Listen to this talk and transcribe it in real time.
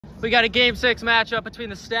We got a Game 6 matchup between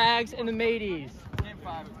the Stags and the Mateys. Game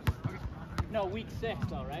 5. Okay. No, week 6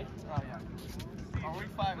 though, right? Oh, yeah. Oh, week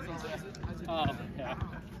 5 is over. Oh, yeah.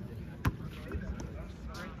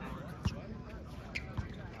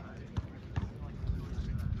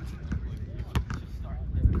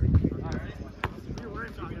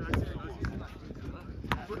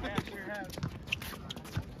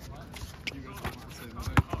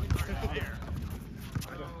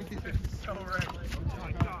 So right. Oh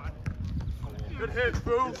my God. Good hit,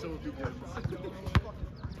 boo.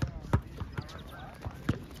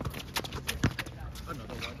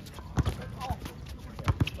 Another one.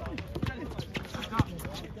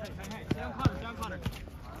 Hey, down Connor, down Connor.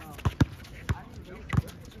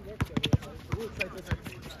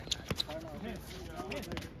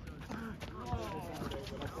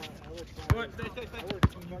 Good,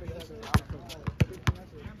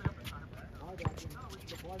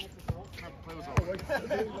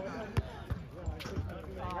 stay.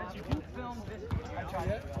 You can film this. I tried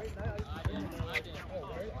it. I did. You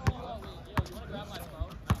want to grab my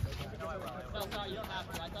phone? No, you don't have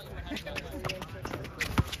to. I thought you were having that.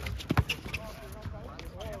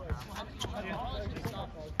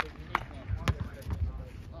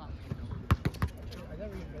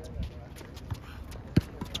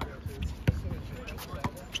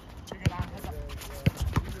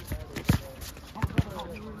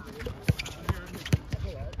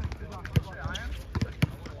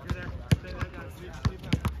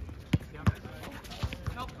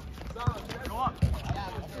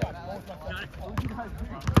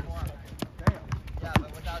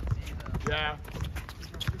 Yeah.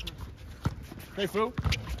 Hey, Foo.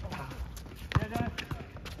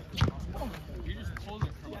 You just pulled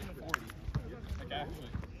it from 40. Like, actually.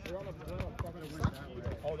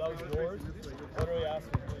 Oh, that was yours? What are we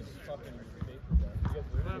asking? Who's fucking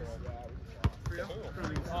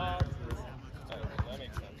that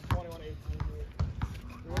makes sense. 21-18.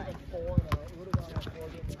 We would have been 4 and we would have gone on 4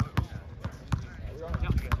 games. We're on a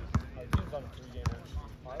 3-game. On a 3-game.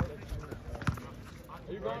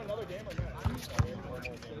 Are you going another game or not?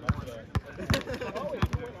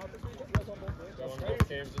 Going both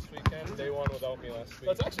games this weekend. They won without me last week.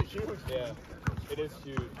 That's actually huge. Yeah, it is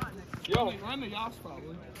huge. Yo, we're in the Yops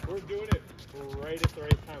probably. We're doing it right at the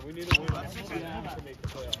right time. We need to win this week to make the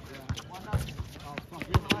playoffs.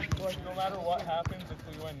 Like, no matter what happens, if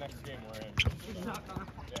we win next game, we're in. Yeah.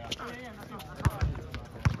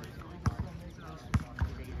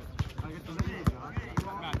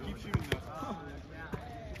 Matt, keep shooting this.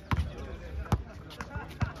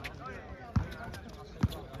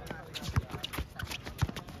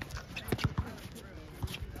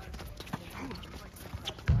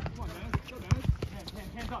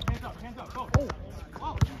 Hands up, go. Oh!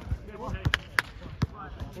 Oh!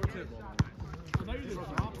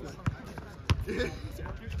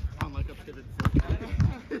 On like a pivot foot.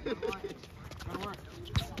 Gotta work.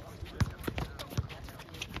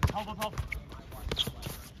 Help.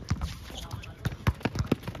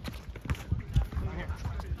 Right here.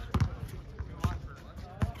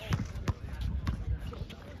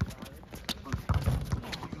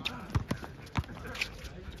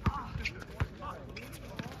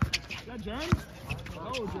 Is that Jerm?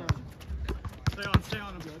 Oh, Jerm. Stay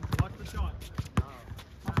on him, good. Watch the shot.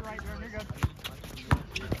 That's right, Jerm, you're good.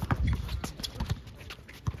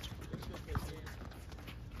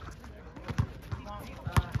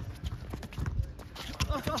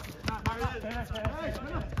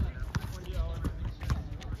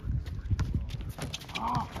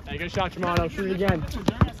 Hey, good shot, Shimano. Shoot it again.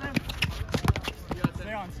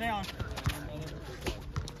 Stay on.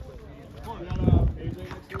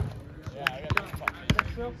 Yeah, I got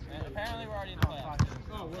this. And apparently we're already in the playoffs.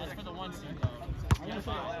 That's for the 1 seed, though. I'm going to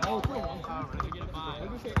say, I was going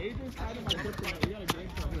to say, Adrian's tied in my grip tonight. We got a game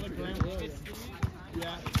for him.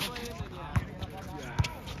 Yeah.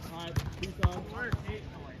 All right, peace out.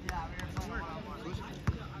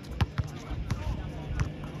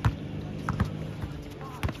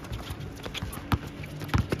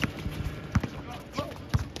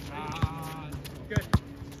 Good.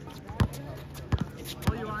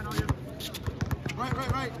 All you, Ryan, all you.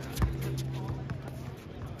 Right.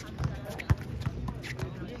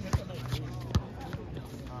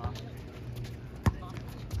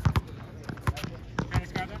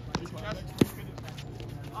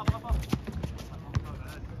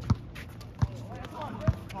 Up.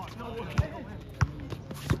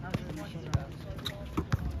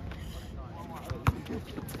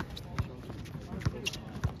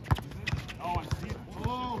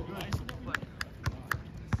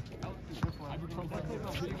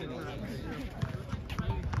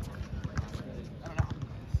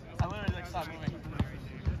 Stop moving.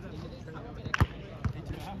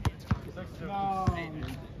 No.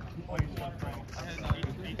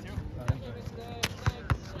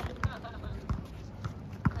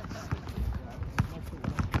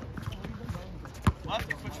 What?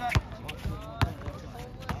 Switch that.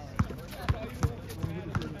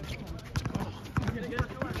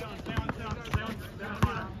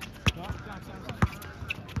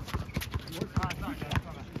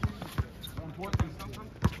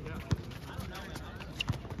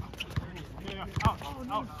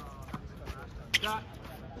 Out. Shot.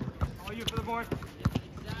 All you for the board.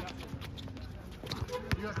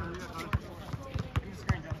 You got it. Give me the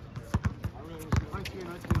screen, John. Nice screen.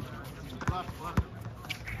 Left.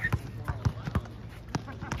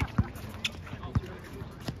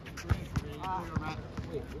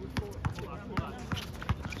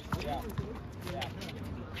 Yeah.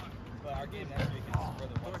 But our game next week is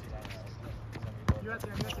further one. You got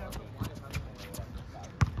there.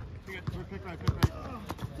 Pick right. Good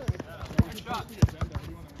shot.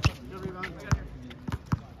 Good rebound.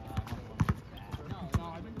 No, I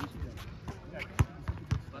think we should get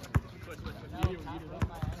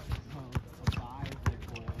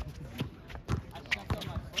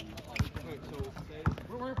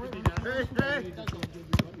Hey!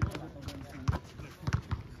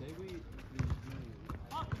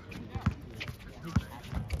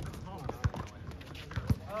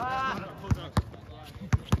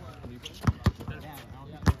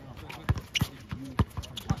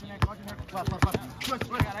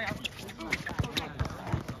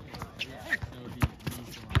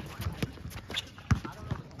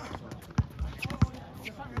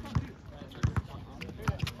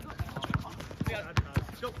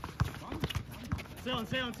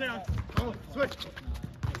 Stay on. Oh, switch.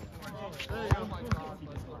 There you go.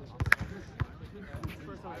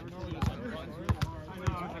 I know.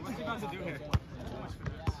 What's he about to do here?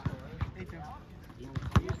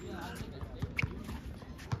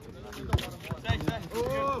 Stay.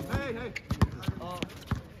 Oh, hey. Oh,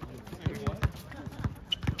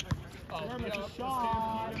 it's a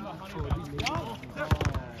shot.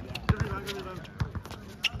 Good rebound.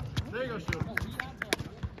 There you go, shoot.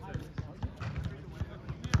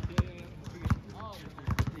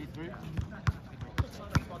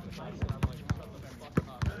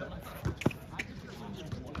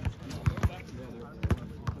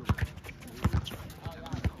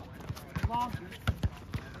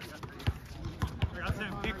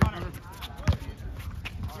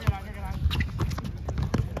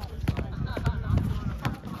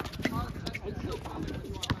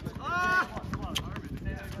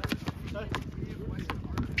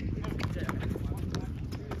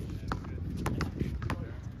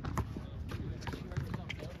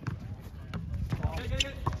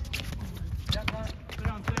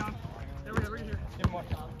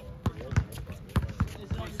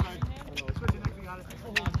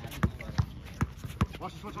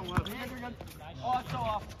 Watch the switch on left. Oh, that's so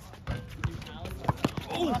off.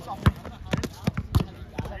 Oh! That's off.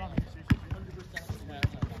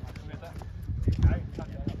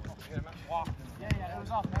 Yeah, it was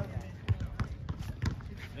off.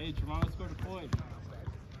 Hey, Tremont, let's go to Floyd.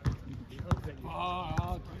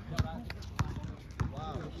 Wow.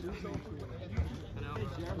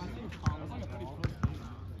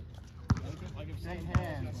 Shake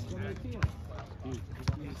hands.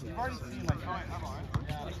 You've already seen like, I'm alright.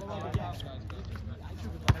 Yeah.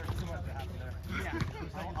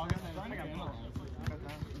 I'll get that.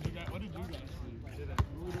 What did you guys see?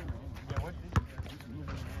 Yeah, what did you?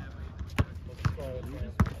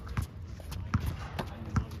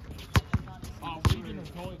 Legion is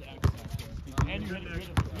totally the X factor. And you hit it good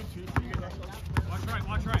too. Watch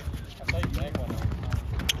right. I thought you banged one.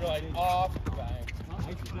 You're like off the bang.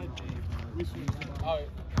 Oh, I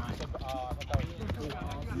thought that was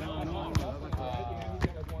no.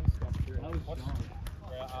 What's I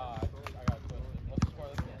got it twisted. What's the score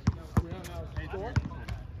of this game? Four?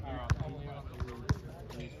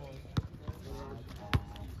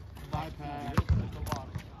 Bypass.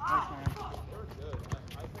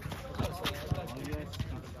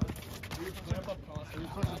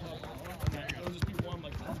 It'll just be one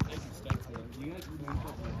like basic step for them. You guys clamp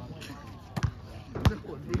up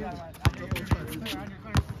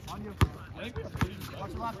on you. I think we're pretty good.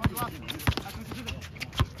 Watch the left. That's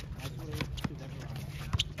what it is.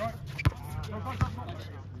 Start.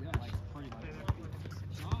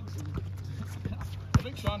 I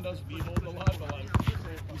think Sean does V-hold a lot, but like,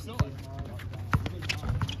 we still like.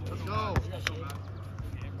 Let's go.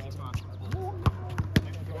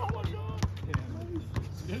 Oh my God.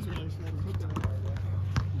 It is really slow.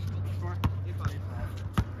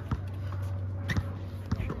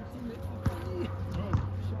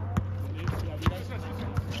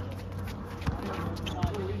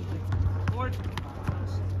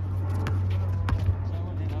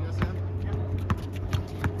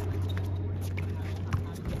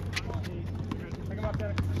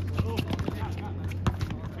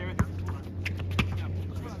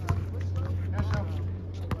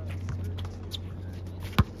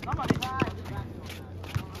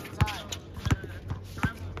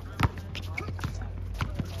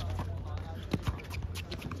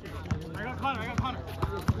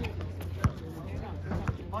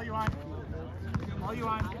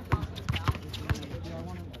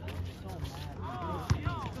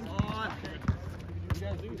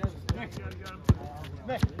 Nick.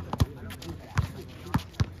 There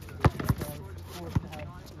you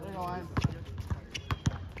go, Ryan.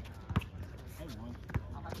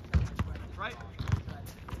 Right.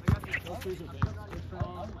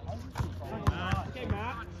 Okay,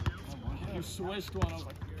 Matt. You switched one. I was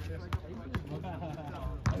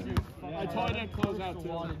like, I told you to close out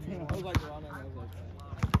too. I was like running. I was like,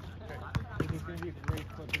 it's going to be a great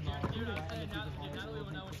clip in my Now that we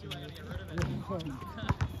know what to do, I gotta get rid of it.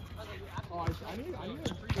 Oh, I need to have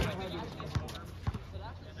this.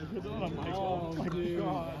 Oh my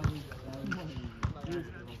god.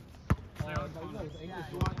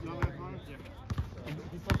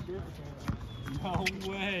 No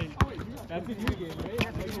way. That's a new game, right?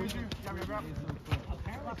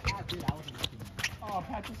 Apparently Pat did. I wasn't looking. Oh,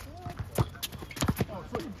 Pat just oh,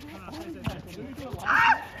 so you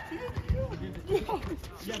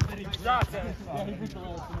yes, then he got that. Yeah, he picked the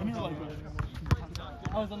last one. And you were like,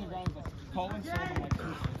 I was on the ground, like, Colin sold him like 2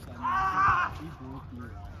 steps. He broke you.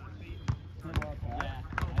 Yeah.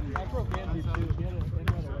 I broke Andy too. He had a leg in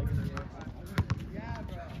the air. Yeah,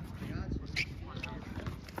 bro.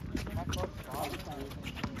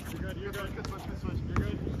 You're good. Good switch. You're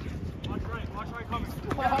good. Watch right coming.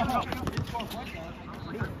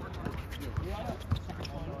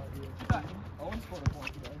 Owen scored a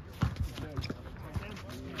point today.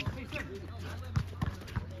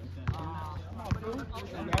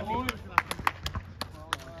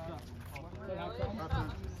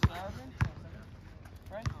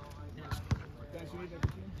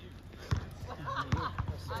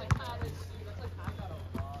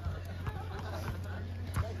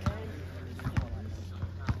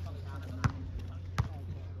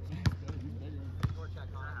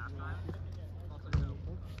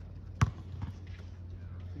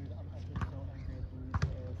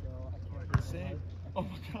 Oh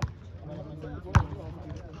my god.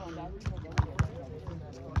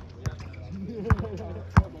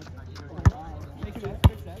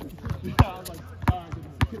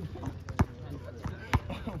 That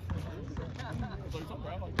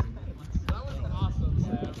was awesome.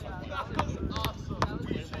 That was awesome.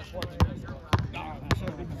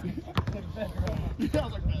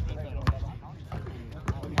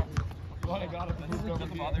 I got it.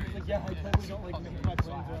 Yeah, I totally don't like making my plans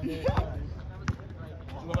around there.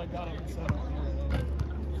 But I got it. So.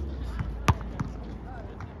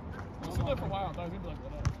 I was there for a while. I thought I was going to be like,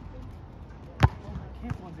 whatever.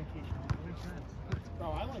 Cancel on vacation. Makes sense. Bro,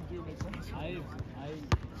 I like do make sense. I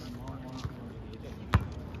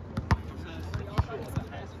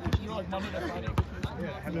you're like Monday to Friday.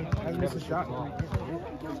 Yeah, haven't missed a shot.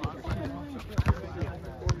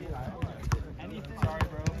 Anything? Sorry,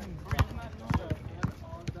 bro.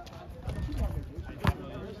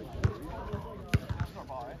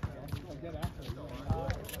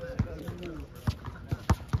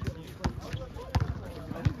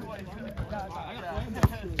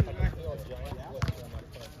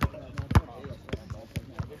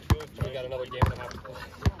 We got another game and a half to play.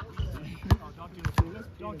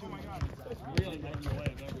 Don't do my God. It's really making away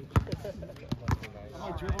of everything. I'm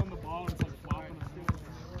like dribbling the ball and it's like flopping the field.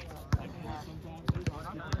 Like sometimes.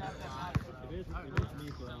 It is me,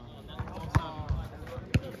 bro.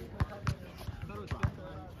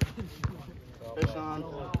 Hey, Sean.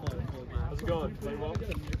 How's it going? Play well?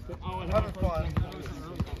 Oh, and Having fun.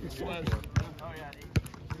 You sweat. Oh, yeah.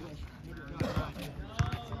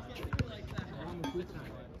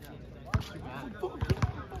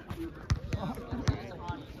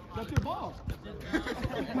 That's your ball.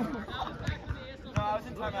 No, I was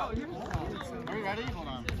in timeout. Are we ready? Hold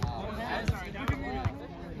on. Yeah,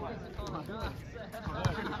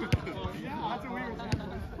 that's a weird thing.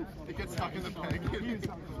 It gets stuck in the peg.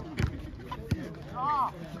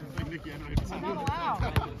 Like Nicky Henry. I'm not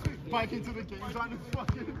allowed. Bike into the game on his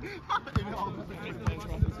fucking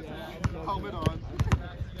helmet on.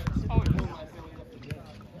 Oh, did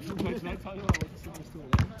I tell you I went to senior school?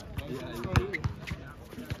 Yeah.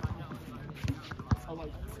 I'm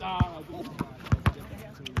like,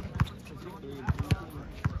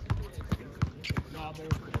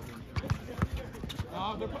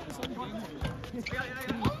 they're putting some point.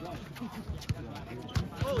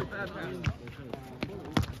 Holy fast pass.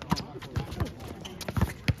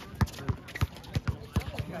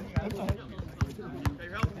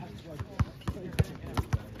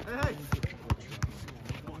 Hey.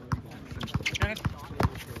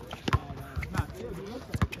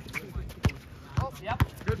 Oh, yep.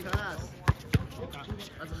 Good pass.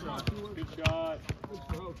 That's a shot. Good shot.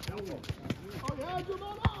 Oh yeah,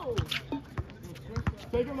 Jamano!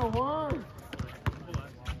 Take him to work.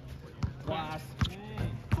 Glass.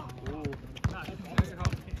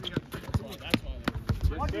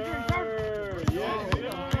 sir. Yes, sir.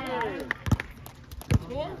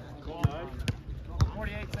 Score?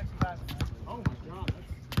 48-65. Oh my god.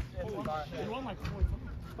 You won like 40 something.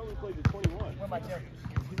 Probably played to 21. Win by 2.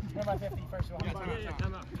 Win by 50 first one. Yeah,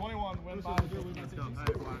 21 win by 50.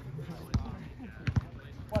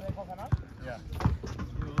 What, they call time out? Yeah.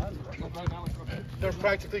 Right now it's okay. They're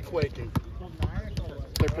practically quaking.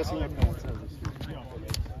 They're pissing their pants.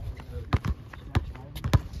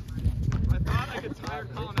 I thought I could tire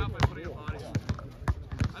Colin out by putting a body on.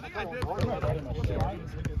 I think I did.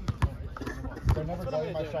 They're never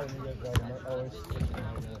guarding my shot and you guys guarding it. Always.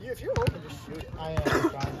 Yeah, if you're open, just shoot it. I am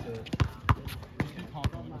trying to.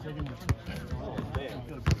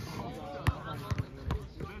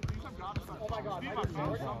 Oh my god.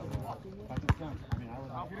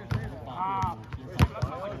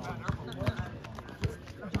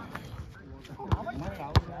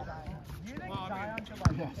 You think Zion should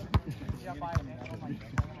like yeah, buy a man? Oh my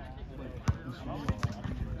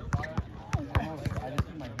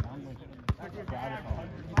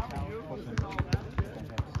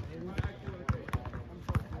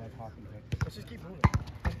let's just keep moving.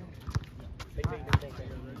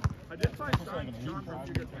 I did find John from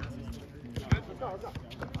two good passes.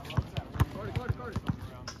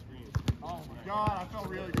 God, I felt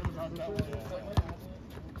really good about that one.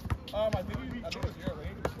 I think it was your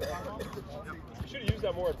lead. You should have used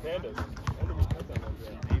that more at Pandas.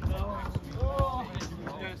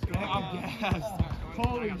 I'm gassed.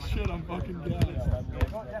 Holy shit, I'm fucking gassed.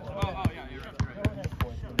 Oh, yeah, you're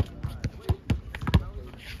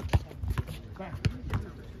right.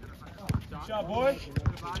 Good job, boy.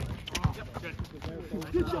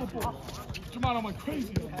 Good job, boy. Come on, I went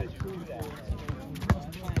crazy.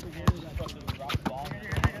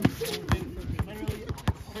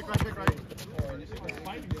 Kick right.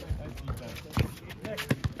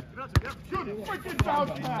 Good freaking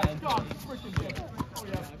bounce pass. God, freaking damn. Oh,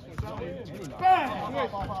 yeah. Bang!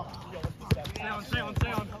 Stay on.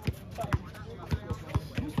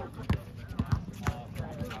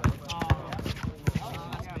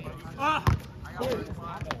 Ah! Good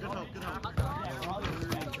help.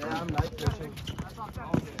 Yeah, I'm night fishing.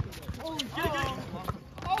 Get it.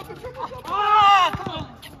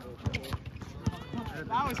 Ah!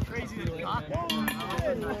 That was crazy that you got that.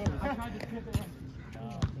 I tried to tip it.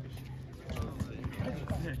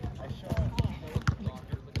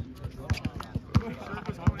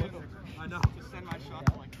 I know. Just send my shot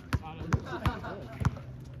to like.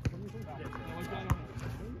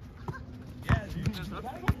 Yeah, dude.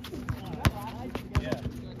 Yeah.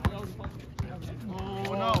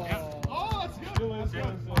 Oh no. Oh, that's good. That's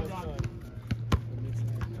good.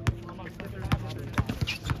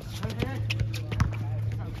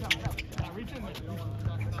 Reach in there.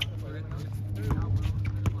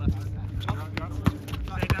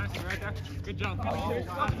 Stay down, stay right there. Good jump. Touch it.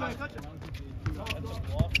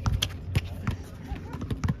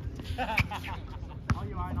 All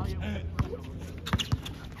you are, all you.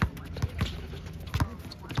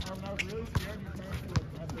 I was really scared you turned to it.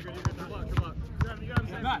 Good luck. You got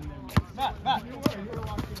him. Matt. You were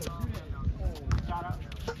locked in. Shout out.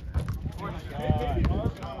 Oh my God.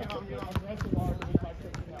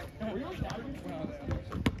 Were you on Saturday?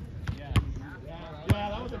 Yeah,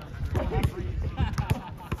 that was a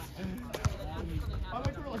I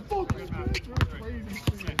like we were like, fuck this bitch, we're crazy.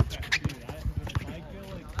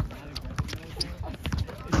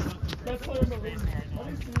 Best player in the league. Have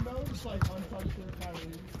you seen those? Like untouched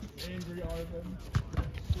Kyrie, Andrew Arvin.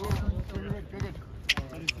 Good.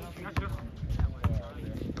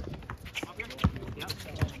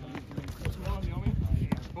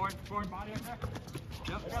 Forward body up there.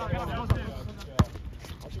 Yep.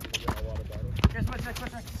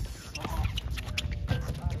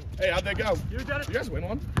 Hey, how'd they go? You did it. You guys win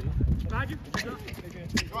one? Thank you. Go.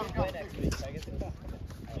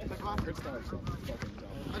 Good stuff.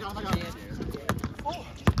 I got it. Oh.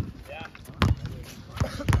 Yeah.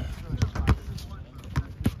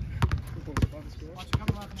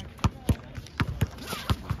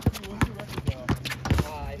 I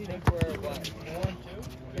think we're what, 4-2?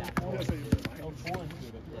 Yeah. 4-2. Oh, 4-2.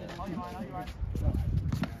 How you are?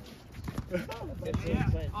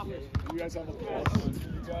 You guys have a plus. You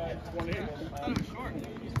got 20.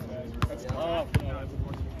 That's tough.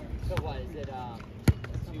 So what, is it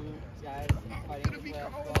 2 guys fighting for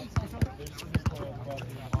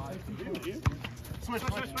Switch. I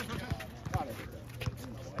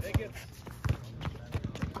think it's.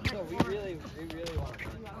 So we really want to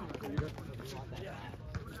win. We want that.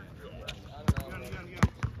 I don't know.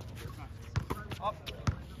 Up.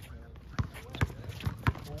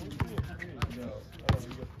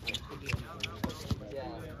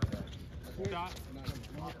 Yeah. Scott.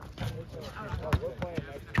 We're playing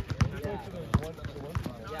next.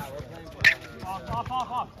 Yeah, we're playing.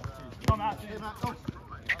 Off. Come out. Hey, Matt. Go.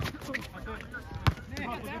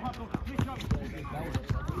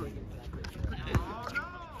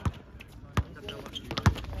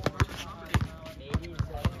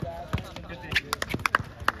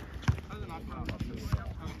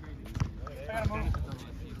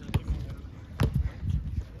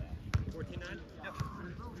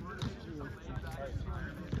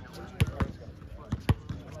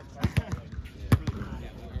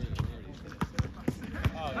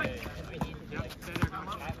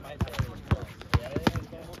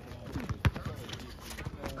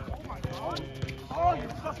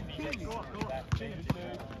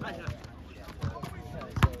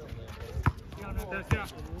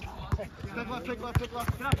 Take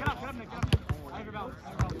left. Get up, Nick. I have your belt.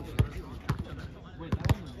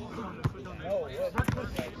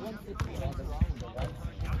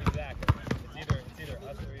 Exactly. It's either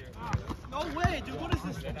us or you. No way, dude. What is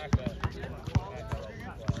this? They're not good.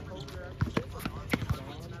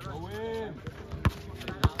 Go in.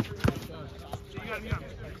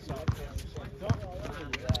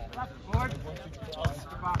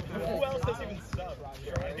 Who else has even subbed?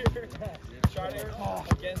 Charter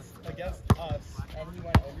against us. And he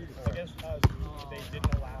went over. Against us, they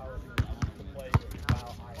didn't allow to play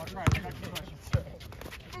while I. I'll try. I got two questions.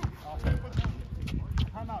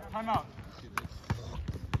 Time out.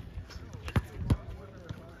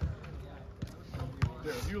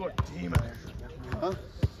 Dude, you look demon. Huh?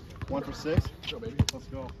 1 for 6? Go, baby. Let's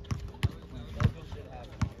go.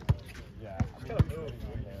 Yeah, I'm gonna move.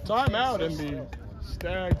 Time out in the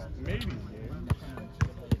Stags Mateys game.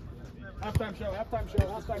 Halftime show.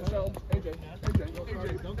 AJ.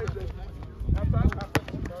 Halftime.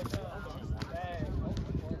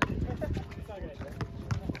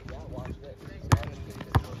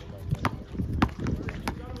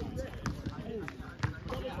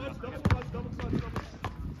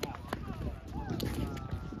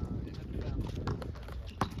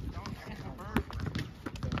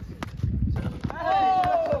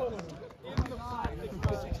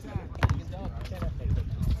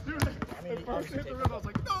 First hit the rim, I was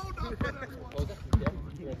like, no.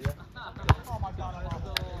 Oh my God, I'm off.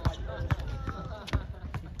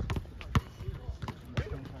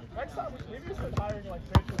 Next time, we need to start hiring like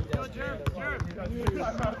coaches. Jared.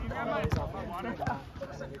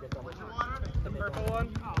 The purple one?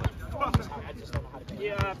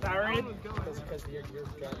 Yeah, Powerade. Because you're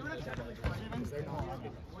driving. They're not.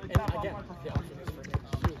 And again, the option is for him.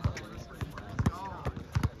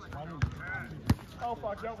 Oh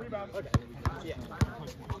fuck, no rebound. Okay. Yeah.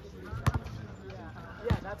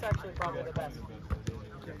 Yeah, that's actually probably the best.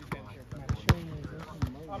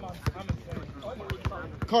 I'm insane.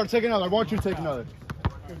 Carter, take another. I want you to take another.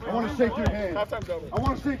 I want to shake your hand. Halftime's over. I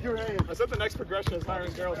want to shake your hand. I said the next progression is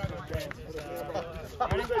hiring girls to the games.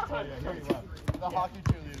 The hockey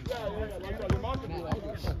cheerleaders. Yeah. Your mom can do that.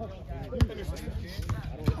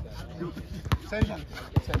 Say that.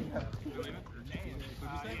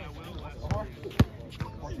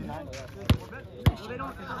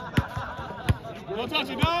 Don't touch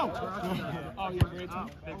it, no! Oh, you're great too?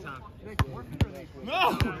 Big time. No,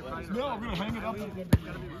 I'm gonna hang it up.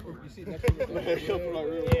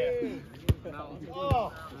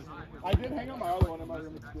 Oh, I did hang up my other one in my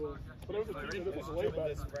room at school. But it was a teacher. This was way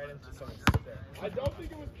better. I don't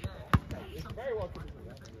think it was. It's very well could be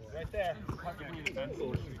right there.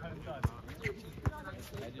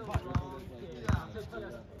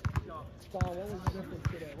 What was the difference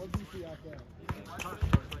today? What did you see out there?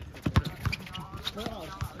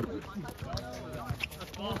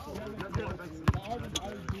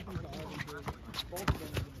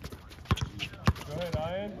 Go ahead,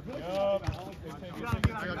 Ian. Yup.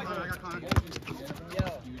 I got Connor. Yo,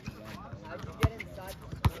 how'd you get inside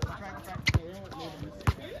the school?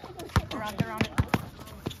 Around it.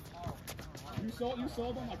 You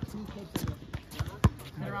sold them like 2 clips of it.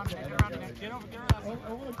 Get around it. Get over.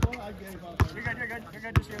 Over the corner, I gave up. You're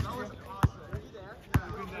good. Just here.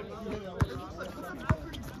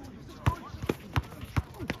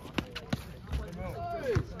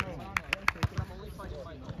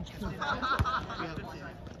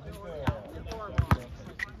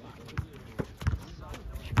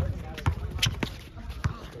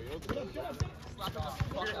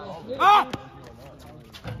 Ah!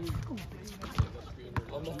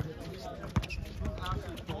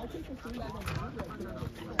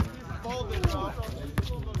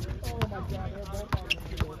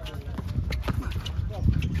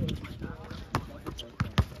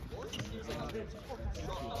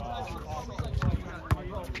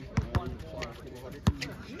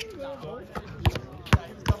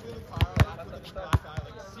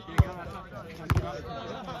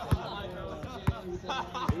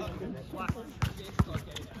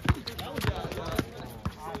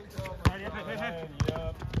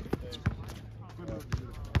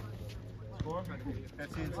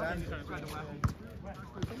 That's the inside.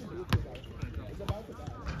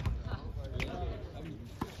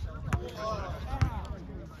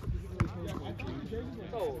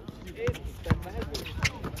 Oh, it's the magic.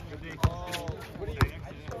 What are you?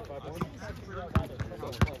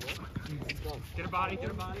 Get a body, get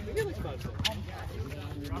a body.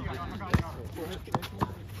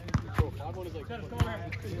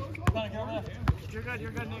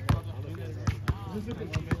 You're good, Nick.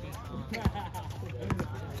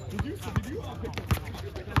 Did you?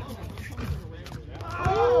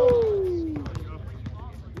 Oh!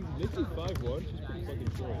 Nikki's 5'1", she's pretty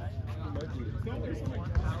fucking short. No way.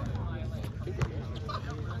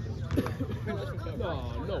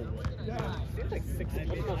 Seems like 6 feet.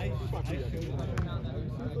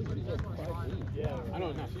 Yeah, I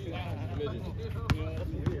don't know.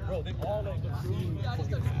 Bro, they all like the green.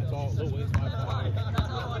 It's all low waist, 5'5".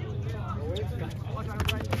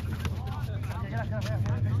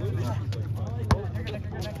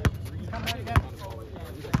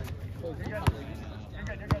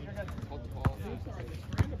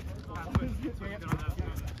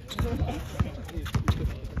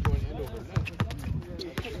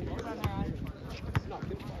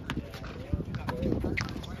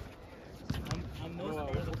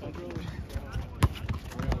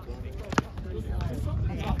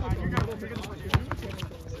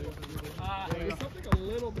 Something a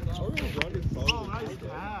little bit off. Oh, nice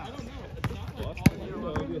pass. I don't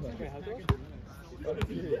know.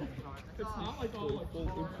 It's not like all like full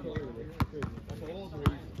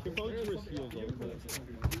can probably do his heels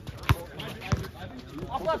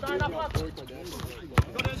Off left, Ryan, off left.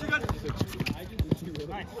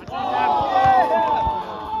 Nice.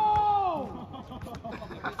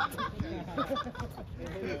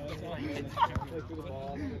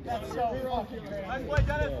 That's so fucking great. Nice play,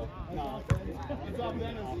 Dennis. No. It's all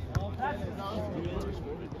Dennis.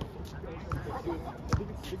 I think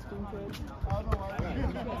it's 16 10. I don't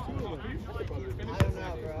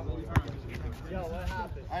know, bro. Yo, what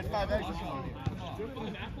happened? I had 5 eggs this morning.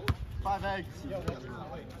 5 eggs. Yo,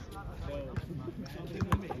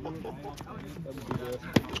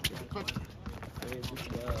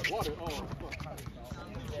 Water.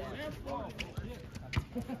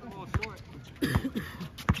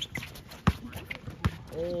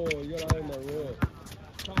 Oh, you got out in that roll.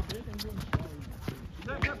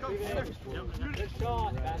 Good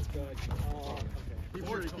shot. That's good. Oh, Keep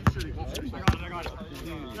shooting. I got it.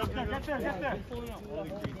 Get there.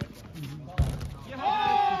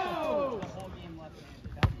 Oh!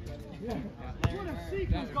 What a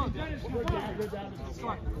sequence. Go, Dennis.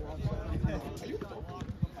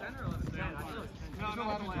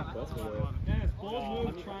 Dennis, bold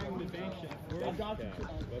move trying the bank shot. We're adopting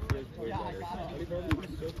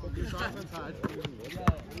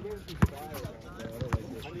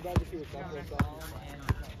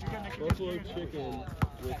Buffalo chicken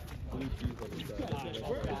with blue cheese on the side.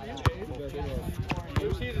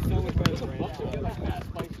 blue cheese is so much better than ranch.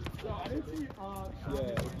 I didn't see,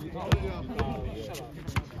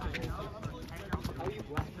 How do you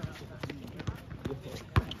block?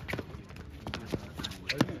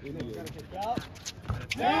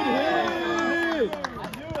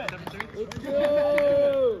 Let's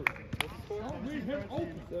go!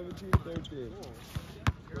 17-13.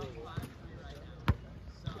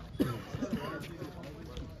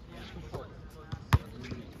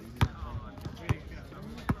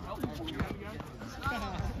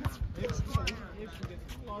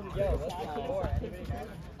 Yo, what's the score?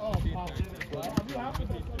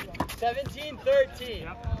 17-13.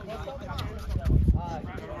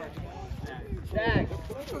 Jack.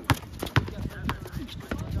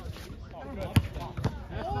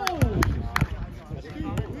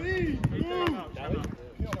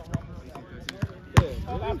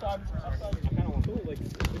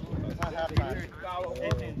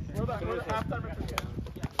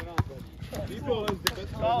 Depot is the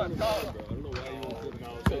best player in the world, bro. I don't know why you were good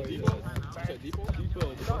now. So Depot? You said Depot? Depot.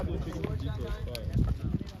 The Buffalo chicken with Depot is fire.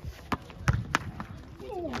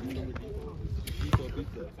 Depot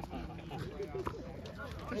pizza.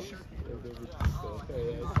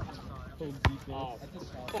 Home Depot.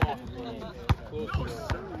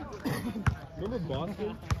 Remember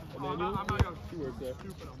Boston? Emmanuel? She works there. I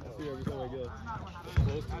see her every time I go. It's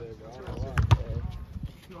close to there, bro. I don't know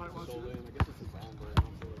why. Sold in. I guess it's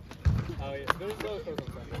Oh, yeah. There's those on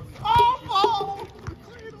Sunday. Oh!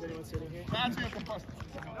 Is anyone sitting here? That's good for first.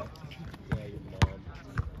 Yeah, your mom.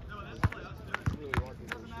 Really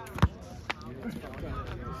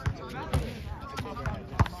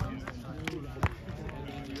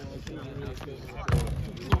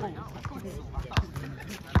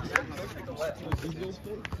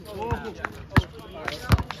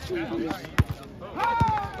want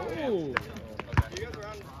Oh!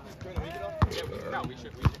 No, we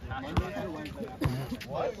should pass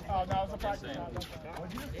What? Oh, that was a practice.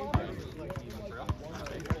 What'd you just call me?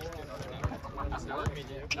 That's dope.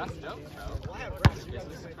 That's dope.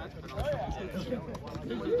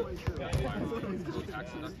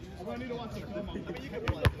 I'm gonna need to watch the film on You can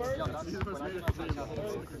play first.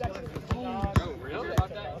 Oh, really? About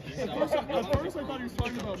that? At first I thought he was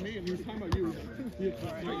talking about me and he was talking about you.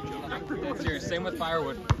 Serious. Same with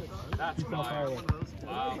firewood. That's fire.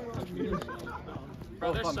 Wow.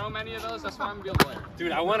 Bro, there's so many of those. That's why I'm gonna be a lawyer.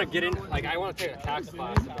 Dude, I want to get in. Like, I want to take a tax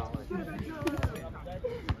class about like.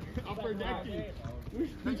 Upper deck. Dick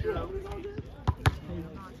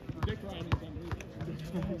riding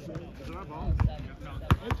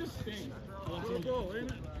it just stinks. Let's go, ain't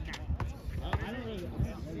it? I don't really.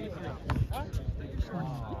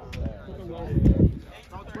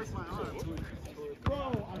 Don't twist my arm. Bro,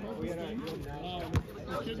 I heard this thing.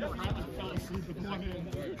 The kid in front of me fell asleep with one hand.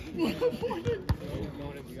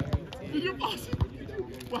 Did you boss it?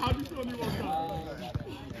 Well, how did you feel when you woke up?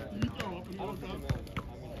 Did you throw up when you woke up?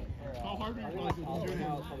 How hard were you bossing?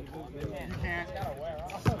 You can't.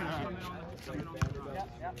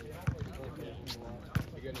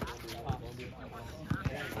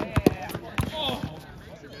 Oh!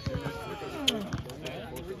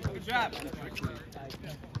 Good job.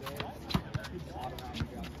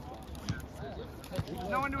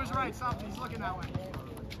 No one to his right. Stop. He's looking that way.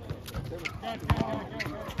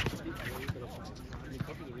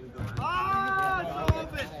 Ah! It's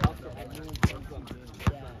open.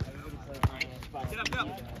 Get up, get up.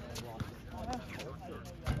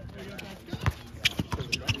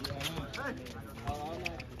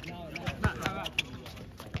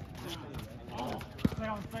 Stay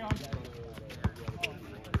on, stay on.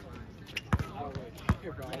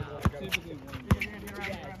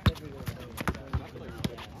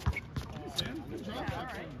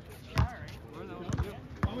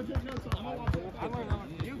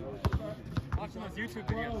 Watching those YouTube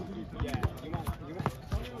videos.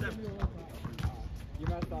 You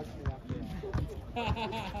must talk to me after. I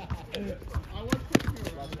was pushing you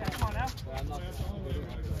around. Come on now. I'm not.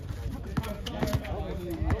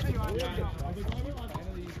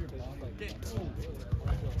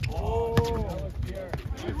 Oh!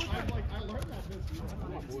 I learned that this year.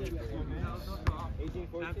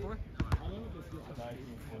 18-14. I learned this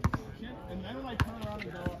year. And then I turn around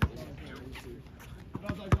and go up. And I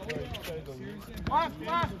was like, oh yeah, seriously? Left,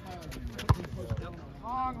 left.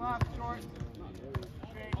 Long, left, short.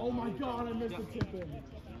 Oh my god, I missed the tip in.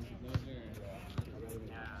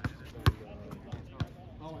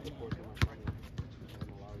 Oh, I know.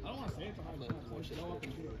 I don't want to say it, but I want to go up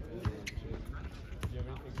and do it. Do you have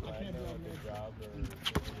anything I can't do planned, that, like a job or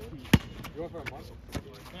You went for a month?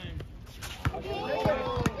 Thanks.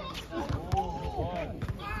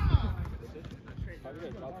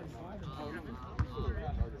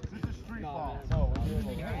 This is street ball. No,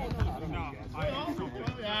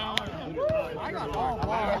 I got all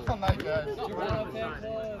ball. That's a nice guy.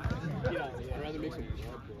 I'd rather make some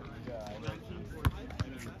job, bro.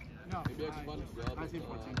 No. Maybe I can find a job. 19,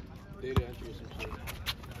 14. Data entry or some shit.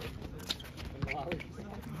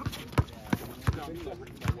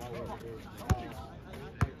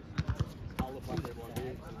 I'll look like everyone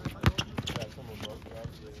here. Yeah, some of those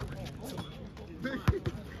jobs.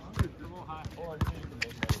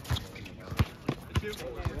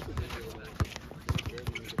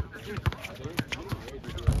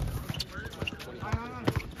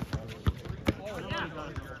 Or you can make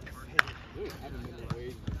money.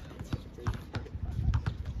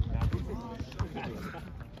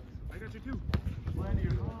 I got you too.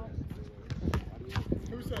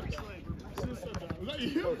 Who said that? Who said that? Was that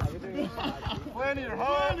you? Plan your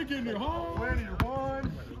home. Plan in your home. Plan your one.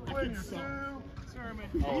 Plan your two. Sermon.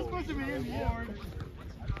 He's supposed to be in the board.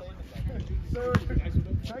 Sir, can I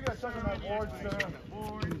get a check on that board, sir?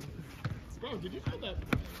 Board. Bro, did you know that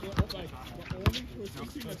like the only Swiss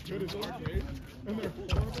team that's good is our grade, and they're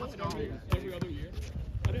horrible every other year?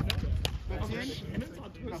 I didn't know that. And it's on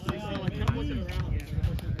Twitter, so I kept looking around. And it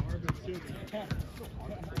was just garbage too.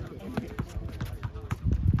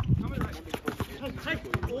 Hey!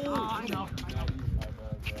 Oh, I know.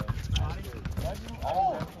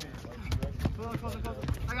 Oh! Close, close, close.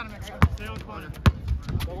 I got him. Stay on corner.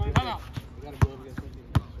 Come out. You gotta go over against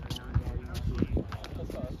something.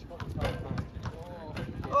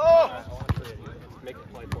 Oh! Make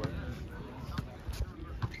it play for it.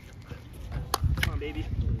 Come on, baby.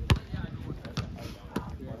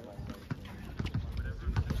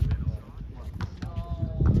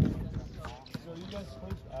 So you guys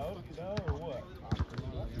switched out now or what?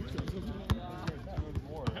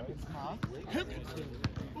 More, right? Huh?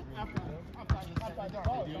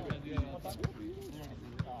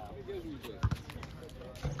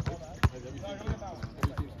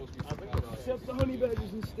 Except the honey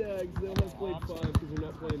badgers and stags, they'll have played 5 because they're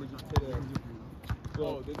not playing against 10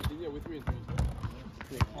 Oh, yeah, with 3 and 3.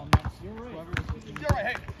 You're right. You're right,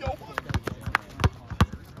 hey, yo!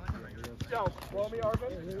 Yo, roll me,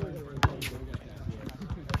 Arvin.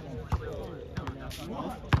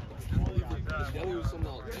 Delhi was some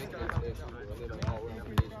all and then all around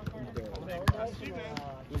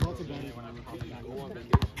There's lots of games when I go on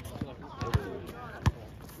vacation.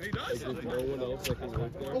 Like there's no one else that can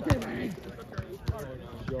work there. Okay, man.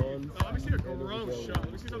 John. Let me see a gross shot.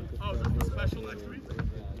 Let me see some. Oh, is this the special next week?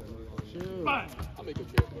 Sure. Fine. I'll make a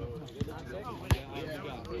trip, bro.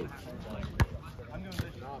 I'm doing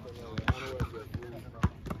this. Nah, but I don't know where to go.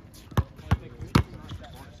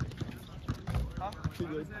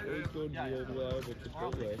 Always go live with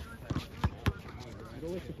Chipotle. You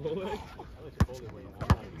don't like Chipotle? I like Chipotle, man.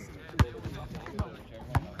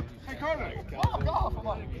 Hey, Carter! Oh, go! Come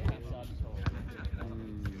on.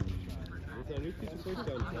 It's a new piece of fish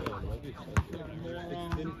downtown. That'd be expensive.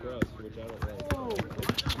 It's thin crust, which I don't like.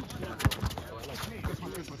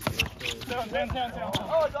 Down.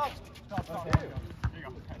 Oh, it's up! Stop. There you go.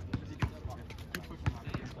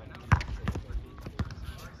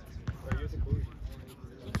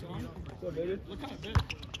 What's up, baby? Look kind of big.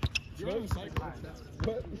 You're on the cycle.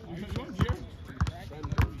 What? You want gear?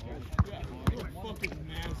 Yeah, you're fucking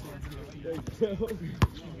massive. Thanks, bro.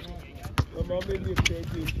 My mom made me a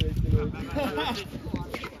protein shake today.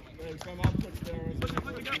 Thanks, my mom took steroids.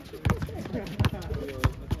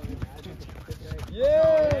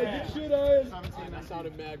 Yeah! Good shit, Ian! That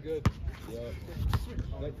sounded mad good. Yeah.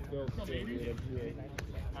 That felt so good, I'm sure.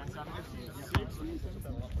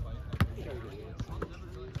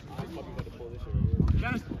 I'm probably about to pull this shit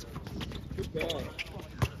right here. Good pass.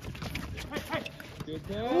 Hey! Good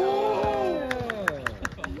pass!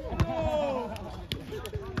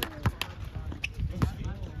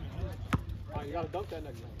 Alright, you gotta dunk that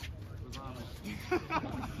next time.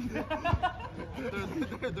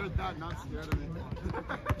 they're that not scared of me.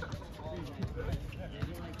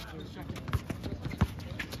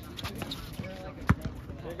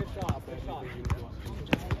 Take a shot, take a shot.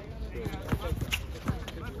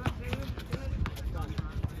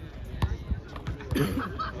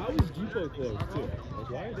 How is Depot closed too? Like,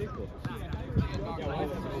 why are they closed?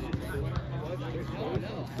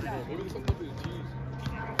 Maybe something to do with cheese.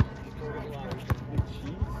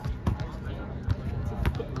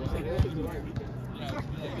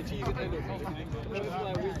 The cheese and Endos. That's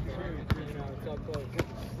why we stop closed.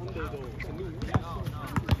 One day though, it's a new week.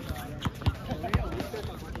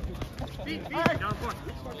 Feet, down foot.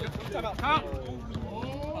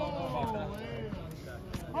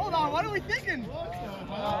 Hold on, what are we thinking?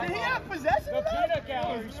 Did he have possession of that? Peanut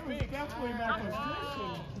gallery speaks. Definitely not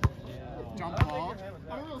position. Jump ball.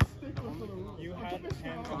 I'm a real stickler for the rule. You had the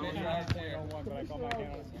hand on the one, but I called my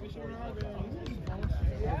hand on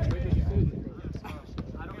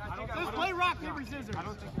Let's play rock, paper, scissors.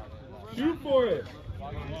 Shoot for it!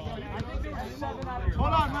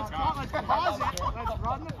 Hold on, let's pause it. Let's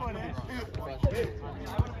run the footage.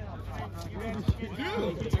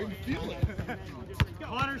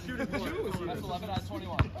 Connor shooting for it. That's 11 out of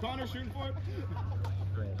 21. Connor shooting for it.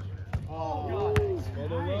 Oh,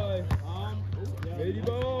 Other way. Baby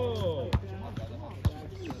ball!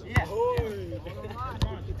 yeah. Oh,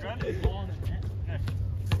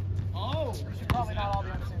 We should probably not all be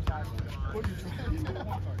on the same side.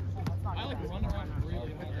 I like running around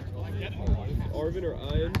really hard. I get it. Arvin or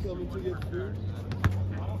Ian coming to get food?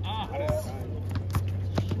 Ah,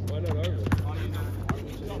 Why not Arvin?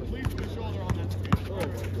 no, please put a shoulder on that screen.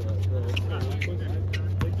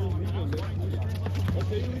 Oh my god, bro.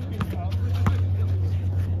 Okay.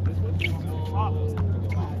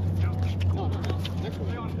 Next one.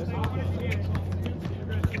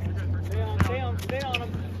 Stay on him. Stay on.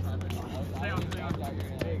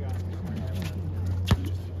 There you go.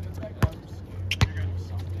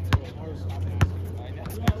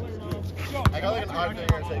 I got like an odd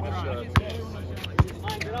finger and say good shot.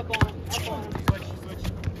 Get up on him. Switch.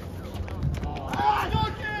 Ah, no,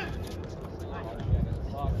 kid!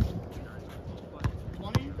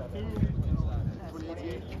 20, 15.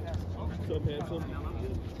 up, handsome?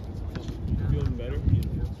 Feeling better?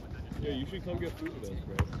 Yeah, you should come get food with us,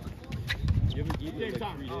 bro. You haven't eaten in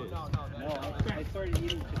like 3 days. No, I started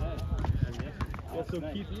eating today. Yeah, so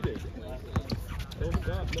keep eating. Don't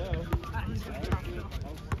stop now.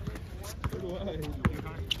 So do I. You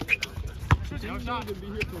should even be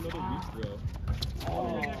here for another week, bro.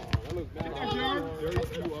 Oh, that looks bad. Very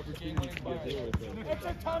few opportunities to get there with him. It's a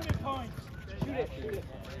tummy point. Shoot it.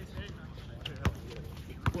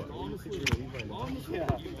 What, honestly? Yeah.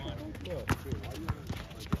 No.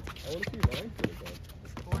 I want to see Ryan for the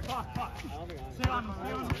guy.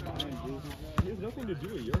 He has nothing to do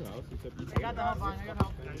at your house except eat. I got the help, I got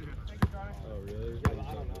help. Oh, really? I don't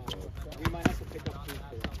know. We might have to pick up food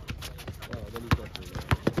for that. Oh, then he's definitely not.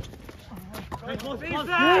 Hey, close, Yeah.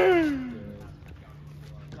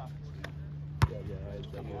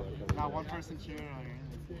 Got one person cheering on you.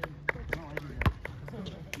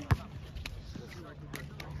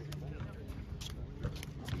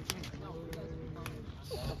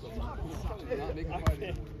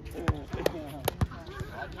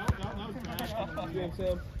 Game,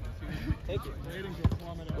 Sam. Take it.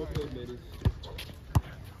 Go play, Mateys.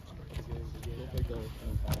 Go play golf.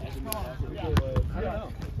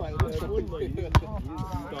 I wouldn't like you.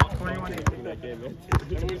 Stop talking that game, man.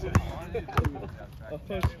 I'll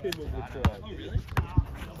punch him over the crowd. Oh, really?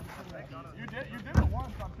 You did it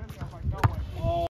once on Pinterest. I was like, no way.